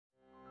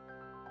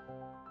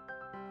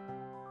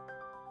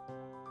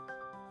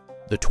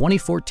The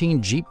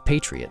 2014 Jeep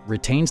Patriot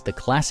retains the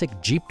classic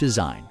Jeep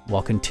design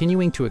while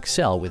continuing to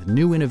excel with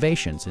new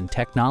innovations in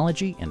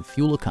technology and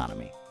fuel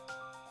economy.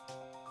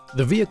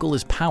 The vehicle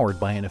is powered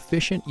by an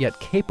efficient yet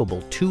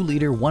capable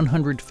 2-liter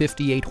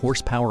 158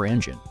 horsepower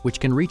engine, which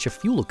can reach a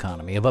fuel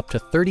economy of up to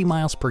 30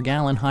 miles per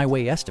gallon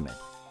highway estimate,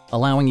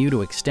 allowing you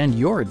to extend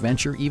your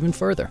adventure even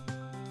further.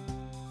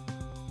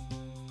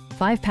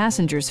 5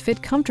 passengers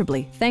fit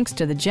comfortably thanks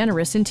to the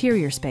generous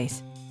interior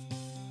space.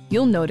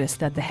 You'll notice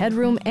that the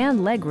headroom and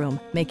legroom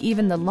make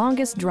even the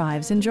longest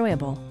drives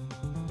enjoyable.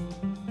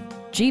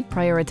 Jeep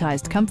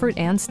prioritized comfort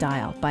and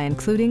style by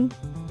including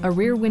a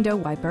rear window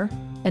wiper,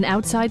 an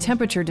outside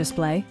temperature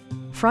display,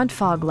 front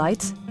fog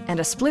lights, and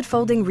a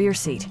split-folding rear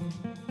seat.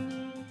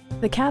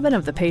 The cabin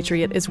of the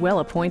Patriot is well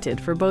appointed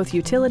for both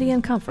utility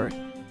and comfort,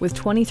 with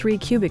 23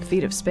 cubic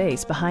feet of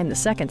space behind the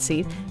second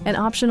seat and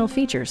optional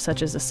features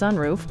such as a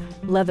sunroof,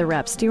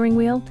 leather-wrapped steering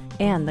wheel,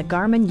 and the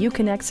Garmin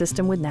Uconnect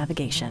system with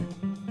navigation.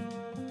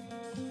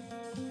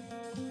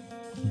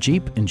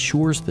 Jeep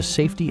ensures the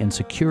safety and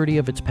security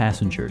of its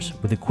passengers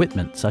with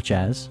equipment such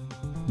as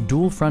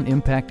dual front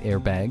impact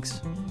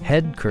airbags,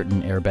 head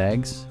curtain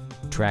airbags,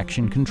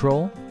 traction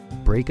control,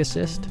 brake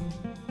assist,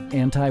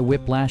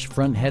 anti-whiplash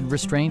front head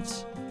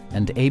restraints,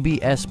 and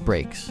ABS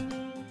brakes.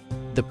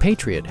 The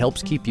Patriot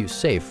helps keep you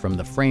safe from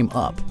the frame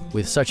up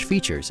with such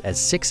features as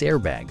 6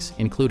 airbags,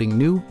 including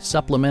new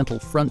supplemental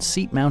front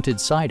seat-mounted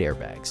side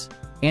airbags,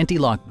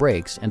 anti-lock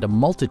brakes, and a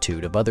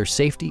multitude of other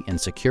safety and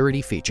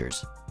security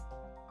features.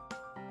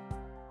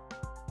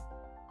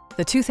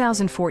 The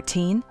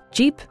 2014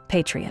 Jeep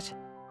Patriot.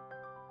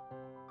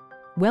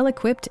 Well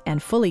equipped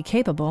and fully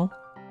capable,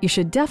 you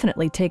should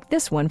definitely take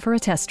this one for a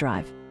test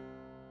drive.